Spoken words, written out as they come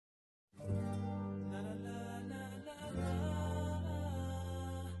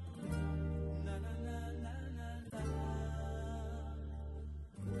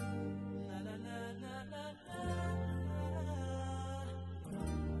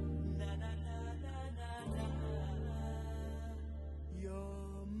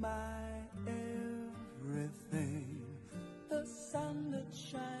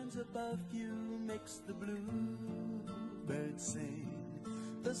of you makes the bluebirds sing,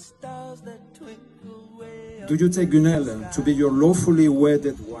 the stars that twinkle away. Do you take Günelin to be your lawfully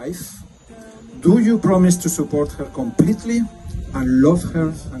wedded wife? Do you promise to support her completely and love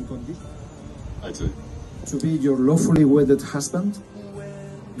her unconditionally? I do. To be your lawfully wedded husband?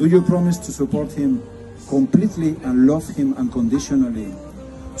 Do you promise to support him completely and love him unconditionally,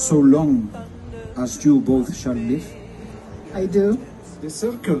 so long as you both shall live? I do. The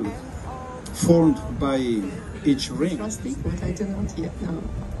circle formed by each ring. Trusting, but I do not yet know.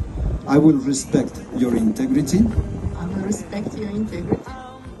 I will respect your integrity. I will respect your integrity.